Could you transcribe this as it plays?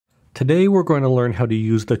Today we're going to learn how to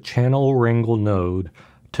use the Channel Wrangle node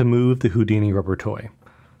to move the Houdini rubber toy.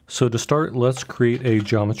 So to start, let's create a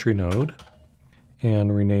geometry node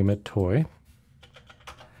and rename it toy.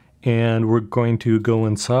 And we're going to go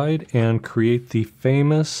inside and create the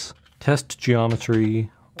famous test geometry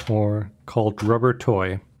called rubber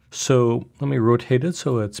toy. So let me rotate it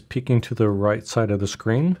so it's peeking to the right side of the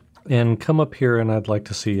screen and come up here, and I'd like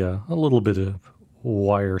to see a little bit of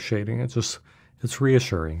wire shading. It's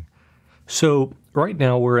reassuring. So right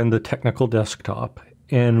now we're in the technical desktop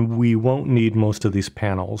and we won't need most of these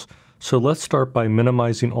panels. So let's start by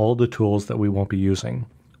minimizing all the tools that we won't be using.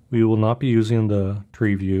 We will not be using the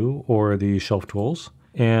tree view or the shelf tools.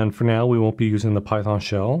 And for now, we won't be using the Python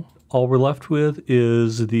shell. All we're left with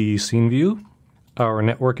is the scene view, our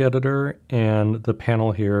network editor, and the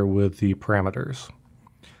panel here with the parameters.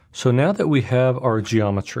 So now that we have our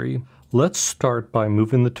geometry, let's start by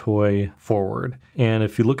moving the toy forward. And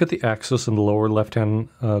if you look at the axis in the lower left-hand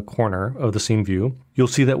corner of the scene view, you'll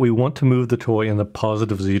see that we want to move the toy in the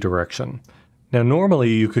positive Z direction. Now, normally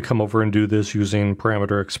you could come over and do this using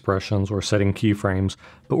parameter expressions or setting keyframes,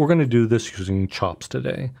 but we're going to do this using chops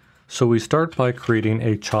today. So we start by creating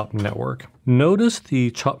a chop network. Notice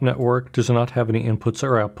the chop network does not have any inputs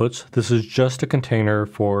or outputs. This is just a container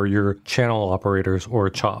for your channel operators or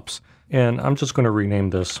chops. And I'm just going to rename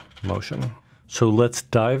this motion. So let's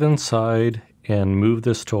dive inside and move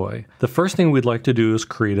this toy. The first thing we'd like to do is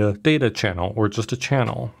create a data channel or just a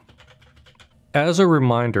channel. As a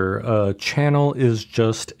reminder, a channel is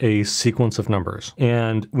just a sequence of numbers.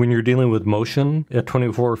 And when you're dealing with motion at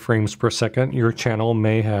 24 frames per second, your channel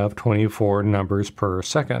may have 24 numbers per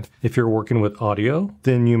second. If you're working with audio,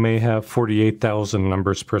 then you may have 48,000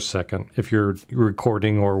 numbers per second. If you're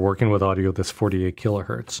recording or working with audio, that's 48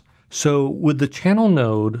 kilohertz. So with the channel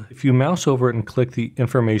node, if you mouse over it and click the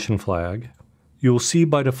information flag, you'll see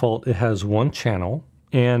by default it has one channel.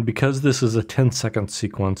 And because this is a 10-second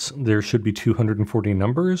sequence, there should be 240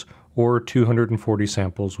 numbers or 240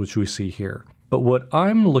 samples, which we see here. But what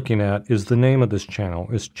I'm looking at is the name of this channel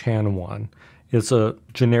is Chan1. It's a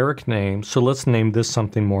generic name, so let's name this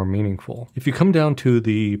something more meaningful. If you come down to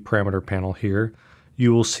the parameter panel here,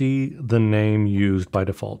 you will see the name used by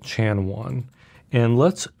default, Chan1. And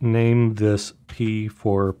let's name this P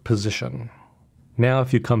for position. Now,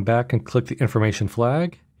 if you come back and click the information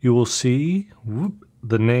flag, you will see,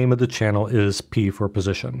 the name of the channel is P for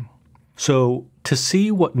position. So to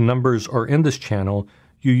see what numbers are in this channel,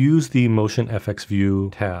 you use the Motion FX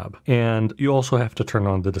View tab. And you also have to turn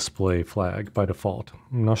on the display flag by default.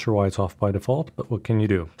 I'm not sure why it's off by default, but what can you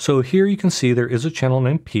do? So here you can see there is a channel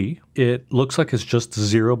named P. It looks like it's just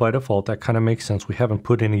 0 by default. That kind of makes sense. We haven't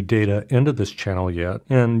put any data into this channel yet,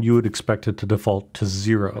 and you would expect it to default to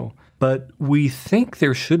 0. But we think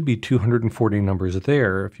there should be 240 numbers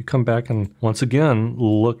there. If you come back and once again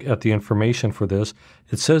look at the information for this,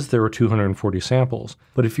 it says there are 240 samples.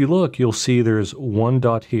 But if you look, you'll see there's one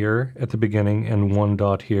dot here at the beginning and one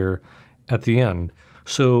dot here at the end.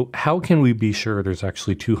 So how can we be sure there's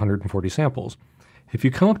actually 240 samples? If you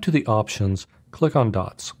come up to the options, click on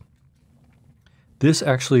dots. This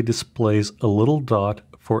actually displays a little dot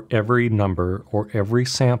for every number or every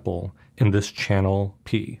sample in this channel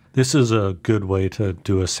P. This is a good way to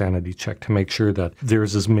do a sanity check to make sure that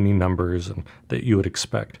there's as many numbers that you would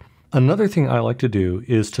expect. Another thing I like to do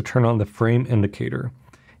is to turn on the frame indicator.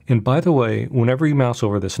 And by the way, whenever you mouse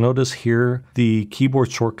over this, notice here the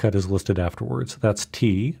keyboard shortcut is listed afterwards. That's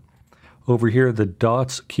T. Over here, the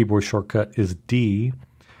dots keyboard shortcut is D.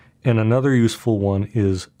 And another useful one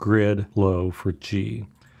is grid low for G.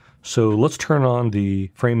 So let's turn on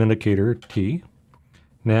the frame indicator T.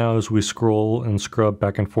 Now, as we scroll and scrub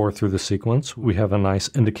back and forth through the sequence, we have a nice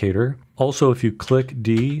indicator. Also, if you click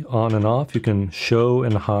D on and off, you can show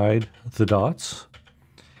and hide the dots.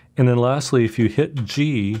 And then lastly, if you hit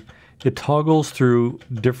G, it toggles through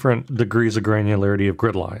different degrees of granularity of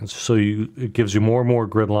grid lines. So it gives you more and more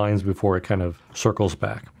grid lines before it kind of circles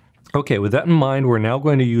back. Okay, with that in mind, we're now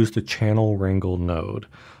going to use the Channel Wrangle node.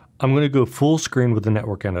 I'm going to go full screen with the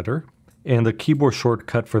network editor, and the keyboard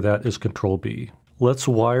shortcut for that is Control B. Let's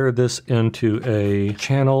wire this into a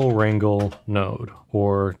Channel Wrangle node,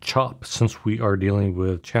 or CHOP, since we are dealing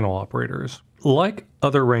with channel operators. Like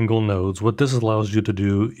other Wrangle nodes, what this allows you to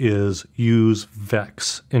do is use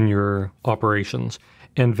VEX in your operations.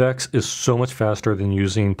 And VEX is so much faster than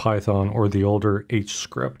using Python or the older H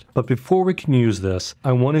script. But before we can use this,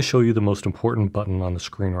 I want to show you the most important button on the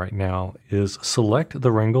screen right now is select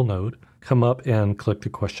the Wrangle node, come up and click the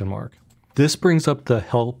question mark. This brings up the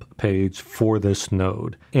help page for this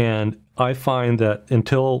node. And I find that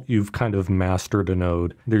until you've kind of mastered a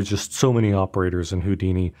node, there's just so many operators in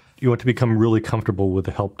Houdini. You want to become really comfortable with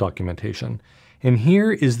the help documentation. And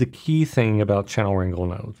here is the key thing about Channel Wrangle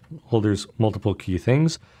nodes. Well, there's multiple key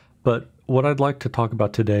things, but what I'd like to talk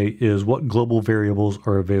about today is what global variables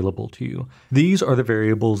are available to you. These are the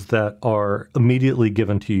variables that are immediately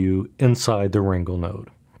given to you inside the Wrangle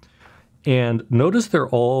node. And notice they're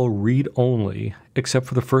all read-only, except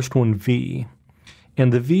for the first one, V.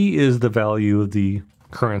 And the V is the value of the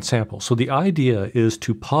current sample. So the idea is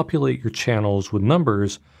to populate your channels with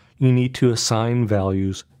numbers, you need to assign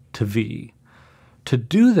values to V. To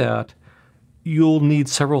do that, you'll need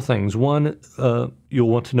several things. One, you'll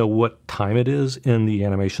want to know what time it is in the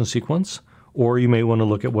animation sequence, or you may want to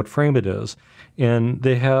look at what frame it is. And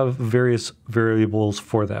they have various variables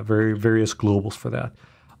for that, various globals for that.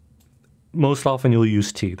 Most often you'll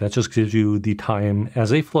use T. That just gives you the time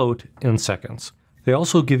as a float in seconds. They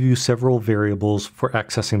also give you several variables for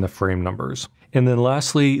accessing the frame numbers. And then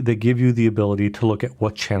lastly, they give you the ability to look at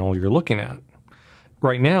what channel you're looking at.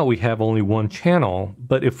 Right now we have only one channel,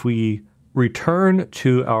 but if we return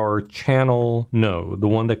to our channel node, the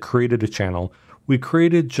one that created a channel, we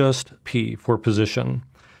created just P for position.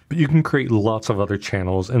 But you can create lots of other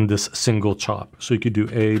channels in this single chop. So you could do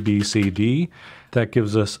A, B, C, D. That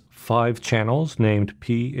gives us 5 channels named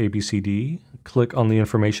P, A, B, C, D. Click on the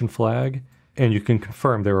information flag, and you can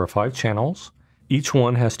confirm there are 5 channels. Each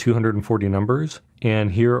one has 240 numbers,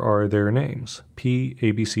 and here are their names, P,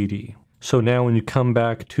 A, B, C, D. So now when you come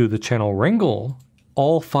back to the Channel Wrangle,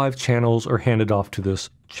 all 5 channels are handed off to this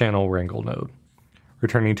Channel Wrangle node.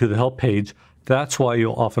 Returning to the help page, that's why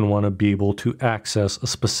you'll often want to be able to access a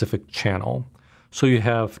specific channel. So you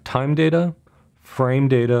have time data, frame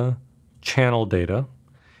data, channel data,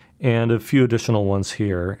 and a few additional ones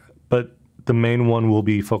here, but the main one we'll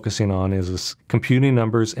be focusing on is computing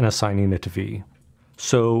numbers and assigning it to V.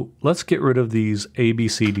 So let's get rid of these A, B,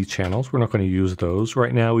 C, D channels. We're not going to use those.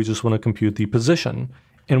 Right now we just want to compute the position,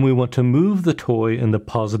 and we want to move the toy in the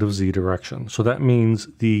positive Z direction. So that means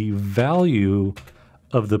the value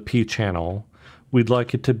of the P channel, we'd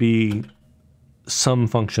like it to be some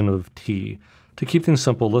function of T. To keep things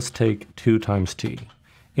simple, let's take 2 times T.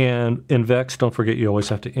 And in Vex, don't forget you always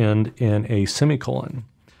have to end in a semicolon.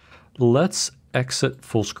 Let's exit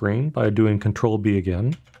full screen by doing Control B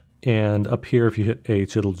again. And up here, if you hit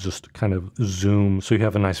H, it'll just kind of zoom so you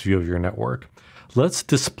have a nice view of your network. Let's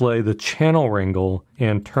display the Channel Wrangle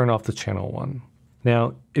and turn off the channel 1.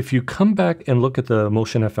 Now, if you come back and look at the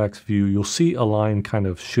Motion FX view, you'll see a line kind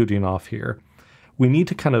of shooting off here. We need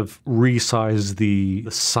to kind of resize the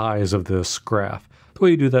size of this graph. The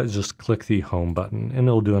way you do that is just click the Home button, and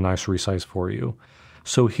it'll do a nice resize for you.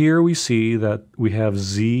 So here we see that we have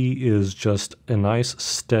Z is just a nice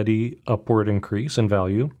steady upward increase in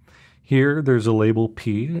value. Here there's a label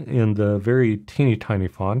P in the very teeny tiny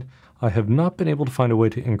font. I have not been able to find a way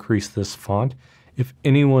to increase this font. If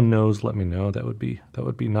anyone knows, let me know. That would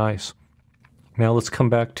be nice. Now let's come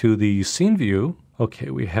back to the scene view. Okay,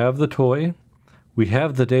 we have the toy, we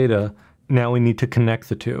have the data. Now we need to connect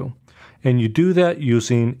the two. And you do that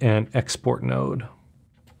using an export node.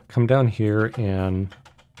 Come down here and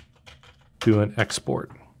do an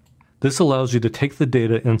export. This allows you to take the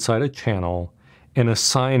data inside a channel and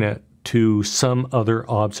assign it to some other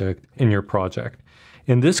object in your project.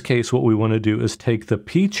 In this case, what we want to do is take the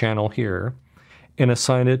P channel here and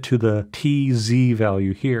assign it to the TZ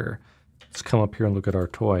value here. Let's come up here and look at our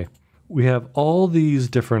toy. We have all these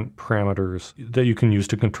different parameters that you can use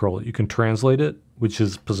to control it. You can translate it, which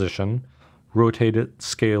is position, rotate it,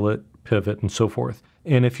 scale it, pivot, and so forth.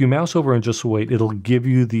 And if you mouse over and just wait, it'll give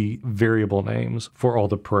you the variable names for all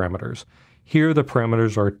the parameters. Here the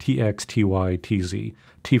parameters are TX, TY, TZ,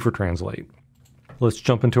 T for translate. Let's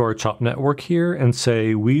jump into our chop network here and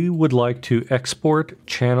say we would like to export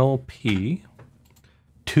channel P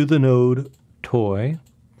to the node toy,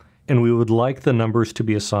 and we would like the numbers to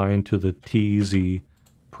be assigned to the TZ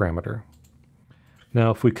parameter. Now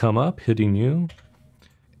if we come up, hitting U,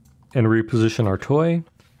 and reposition our toy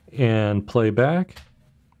and play back,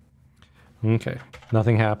 okay,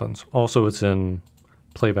 nothing happens. Also, it's in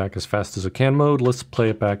playback as fast as it can mode. Let's play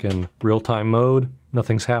it back in real-time mode.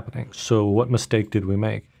 Nothing's happening. So what mistake did we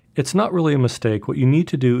make? It's not really a mistake. What you need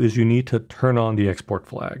to do is you need to turn on the export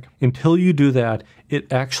flag. Until you do that,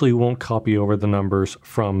 it actually won't copy over the numbers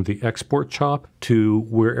from the export chop to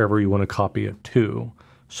wherever you want to copy it to.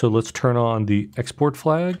 So let's turn on the export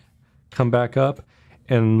flag, come back up,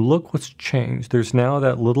 and look what's changed. There's now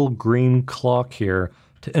that little green clock here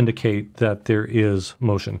to indicate that there is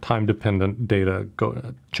motion, time-dependent data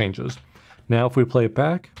changes. Now if we play it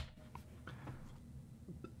back,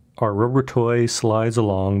 our rubber toy slides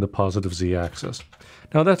along the positive z-axis.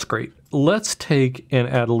 Now that's great. Let's take and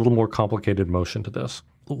add a little more complicated motion to this.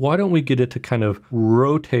 Why don't we get it to kind of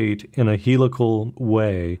rotate in a helical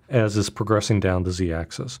way as it's progressing down the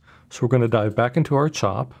z-axis? So we're going to dive back into our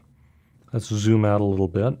chop. Let's zoom out a little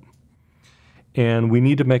bit. And we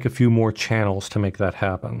need to make a few more channels to make that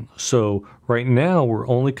happen. So right now we're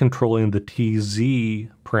only controlling the TZ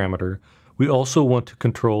parameter. We also want to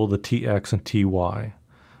control the TX and TY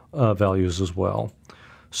values as well.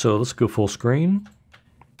 So let's go full screen,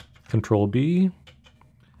 Control B,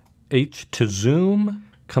 H to zoom,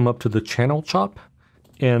 come up to the channel chop,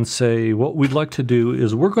 and say what we'd like to do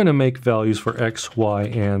is we're going to make values for X, Y,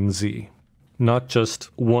 and Z. Not just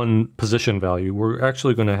one position value. We're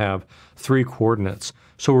actually going to have 3 coordinates.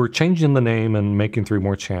 So we're changing the name and making 3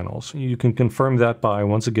 more channels. You can confirm that by,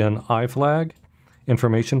 once again, I flag,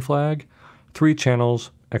 information flag, 3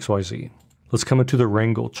 channels, X, Y, Z. Let's come into the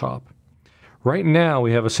Wrangle chop. Right now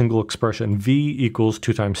we have a single expression, V equals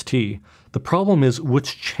 2 times T. The problem is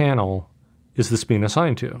which channel is this being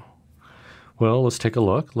assigned to? Well, let's take a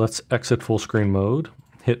look. Let's exit full screen mode,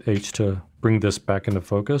 hit H to bring this back into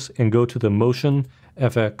focus, and go to the Motion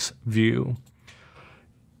FX view.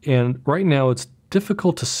 And right now it's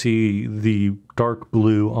difficult to see the dark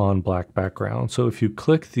blue on black background. So if you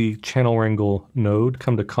click the Channel Wrangle node,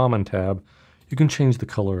 come to Common tab, you can change the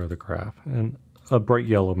color of the graph. And a bright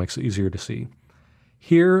yellow makes it easier to see.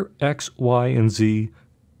 Here, X, Y, and Z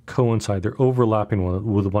coincide. They're overlapping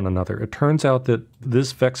with one another. It turns out that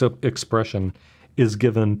this VEX expression is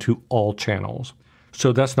given to all channels.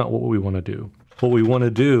 So that's not what we want to do. What we want to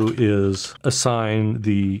do is assign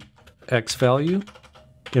the X value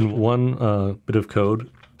in one bit of code,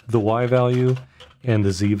 the Y value, and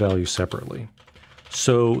the Z value separately.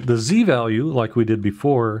 So the Z value, like we did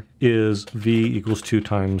before, is V equals 2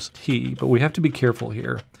 times T, but we have to be careful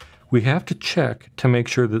here. We have to check to make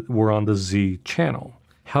sure that we're on the Z channel.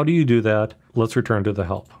 How do you do that? Let's return to the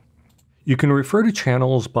help. You can refer to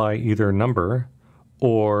channels by either number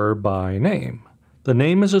or by name. The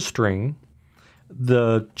name is a string.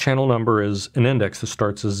 The channel number is an index that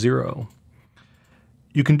starts as 0.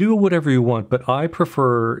 You can do whatever you want, but I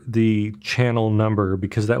prefer the channel number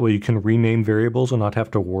because that way you can rename variables and not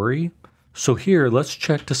have to worry. So here, let's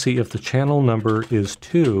check to see if the channel number is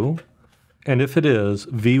 2, and if it is,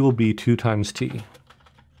 V will be 2 times T.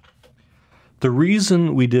 The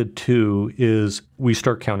reason we did 2 is we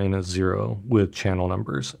start counting at 0 with channel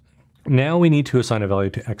numbers. Now we need to assign a value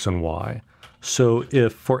to X and Y. So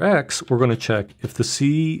if for X, we're going to check if the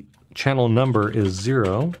C channel number is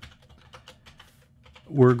 0,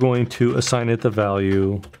 we're going to assign it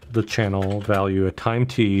the channel value at time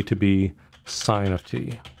t to be sine of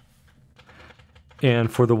t.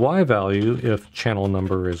 And for the Y value, if channel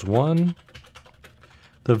number is 1,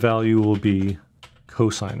 the value will be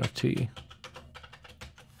cosine of t.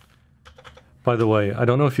 By the way, I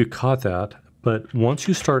don't know if you caught that, but once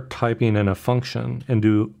you start typing in a function and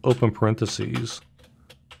do open parentheses,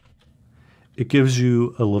 it gives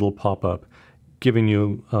you a little pop-up giving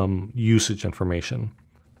you usage information.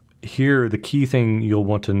 Here, the key thing you'll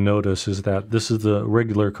want to notice is that this is the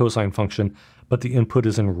regular cosine function, but the input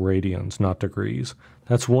is in radians, not degrees.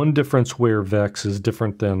 That's one difference where VEX is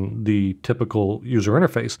different than the typical user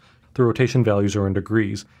interface. The rotation values are in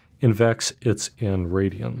degrees. In VEX, it's in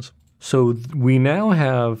radians. So we now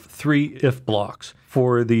have 3 if blocks.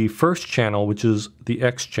 For the first channel, which is the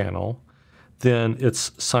X channel, then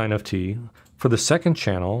it's sine of t. For the second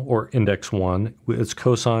channel, or index 1, it's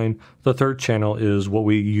cosine. The third channel is what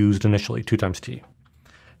we used initially, 2 times t.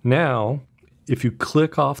 Now, if you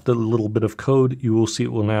click off the little bit of code, you will see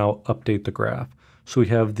it will now update the graph. So we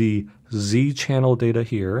have the Z channel data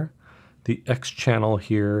here, the X channel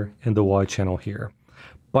here, and the Y channel here.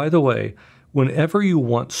 By the way, whenever you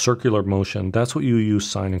want circular motion, that's what you use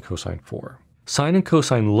sine and cosine for. Sine and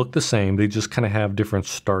cosine look the same, they just kind of have different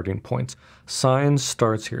starting points. Sine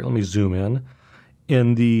starts here. Let me zoom in.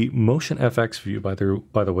 In the Motion FX view, by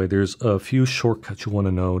the way, there's a few shortcuts you want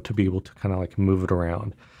to know to be able to kind of like move it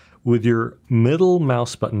around. With your middle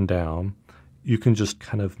mouse button down, you can just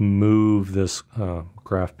kind of move this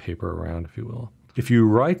graph paper around, if you will. If you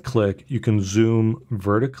right-click, you can zoom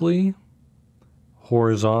vertically,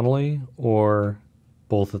 horizontally, or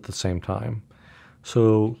both at the same time.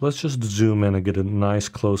 So let's just zoom in and get a nice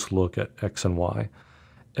close look at X and Y.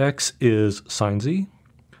 X is sine Z,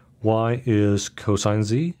 Y is cosine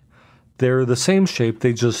Z. They're the same shape,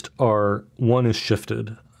 they just are, one is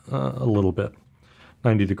shifted a little bit,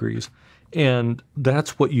 90 degrees. And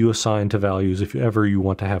that's what you assign to values if ever you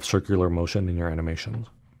want to have circular motion in your animations.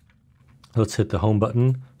 Let's hit the home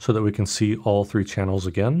button so that we can see all 3 channels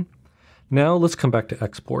again. Now let's come back to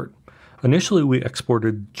export. Initially we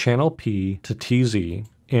exported channel P to TZ,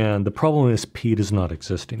 and the problem is P does not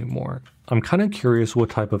exist anymore. I'm kind of curious what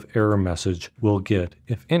type of error message we'll get,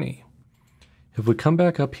 if any. If we come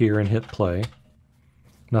back up here and hit play,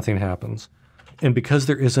 nothing happens. And because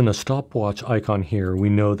there isn't a stopwatch icon here, we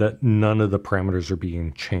know that none of the parameters are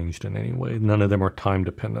being changed in any way. None of them are time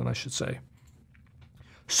dependent, I should say.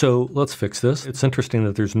 So let's fix this. It's interesting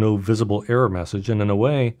that there's no visible error message, and in a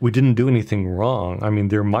way, we didn't do anything wrong. I mean,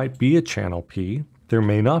 there might be a channel P, there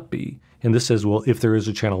may not be. And this says, well, if there is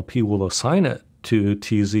a channel P, we'll assign it to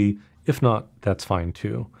TZ. If not, that's fine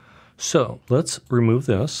too. So let's remove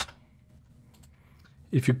this.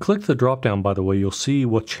 If you click the drop-down, by the way, you'll see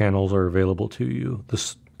what channels are available to you. The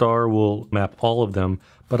star will map all of them,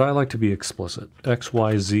 but I like to be explicit. X,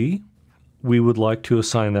 Y, Z. We would like to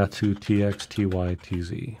assign that to TX, TY,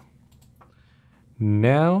 TZ.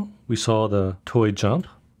 Now we saw the toy jump.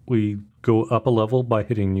 We go up a level by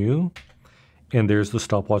hitting U, and there's the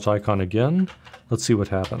stopwatch icon again. Let's see what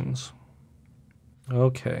happens.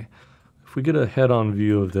 Okay, if we get a head-on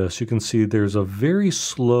view of this, you can see there's a very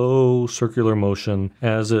slow circular motion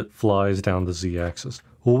as it flies down the Z-axis.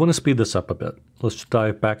 We'll want to speed this up a bit. Let's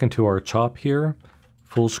dive back into our chop here.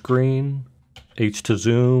 Full screen, H to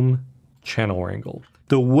zoom, Channel Wrangle.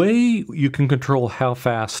 The way you can control how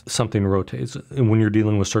fast something rotates when you're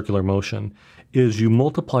dealing with circular motion is you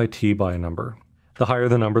multiply t by a number. The higher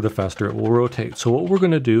the number, the faster it will rotate. So what we're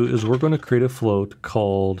going to do is we're going to create a float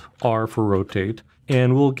called R for rotate,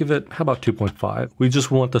 and we'll give it, how about 2.5? We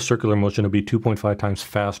just want the circular motion to be 2.5 times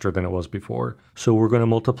faster than it was before. So we're going to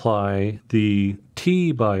multiply the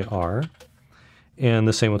t by R, and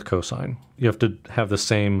the same with cosine. You have to have the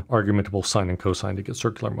same argumentable sine and cosine to get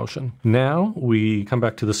circular motion. Now we come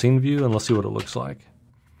back to the scene view and let's see what it looks like.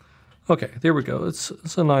 Okay, there we go. It's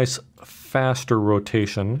a nice faster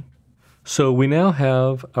rotation. So we now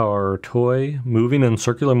have our toy moving in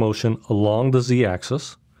circular motion along the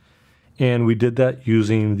z-axis, and we did that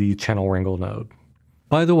using the Channel Wrangle node.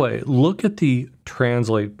 By the way, look at the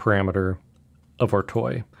translate parameter of our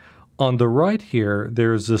toy. On the right here,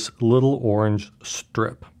 there's this little orange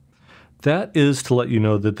strip. That is to let you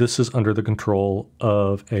know that this is under the control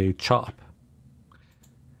of a chop.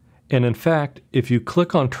 And in fact, if you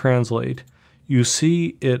click on translate, you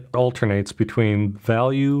see it alternates between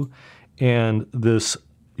value and this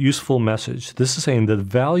useful message. This is saying the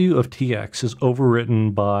value of TX is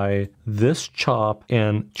overwritten by this chop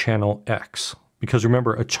and channel X. Because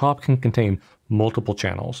remember, a chop can contain multiple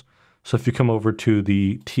channels. So if you come over to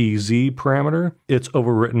the TZ parameter, it's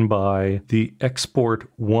overwritten by the export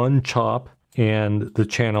one chop, and the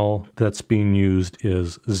channel that's being used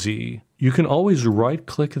is Z. You can always right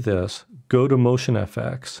click this, go to Motion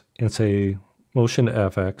FX and say Motion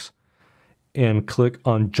FX, and click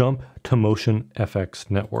on Jump to Motion FX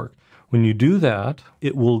Network. When you do that,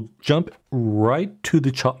 it will jump right to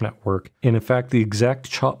the chop network, and in fact the exact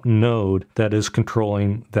chop node that is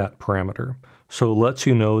controlling that parameter. So it lets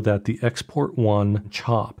you know that the export one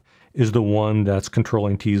chop is the one that's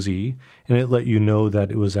controlling TZ, and it let you know that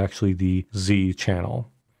it was actually the Z channel.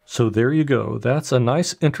 So there you go. That's a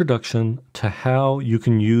nice introduction to how you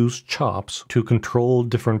can use chops to control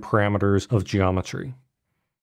different parameters of geometry.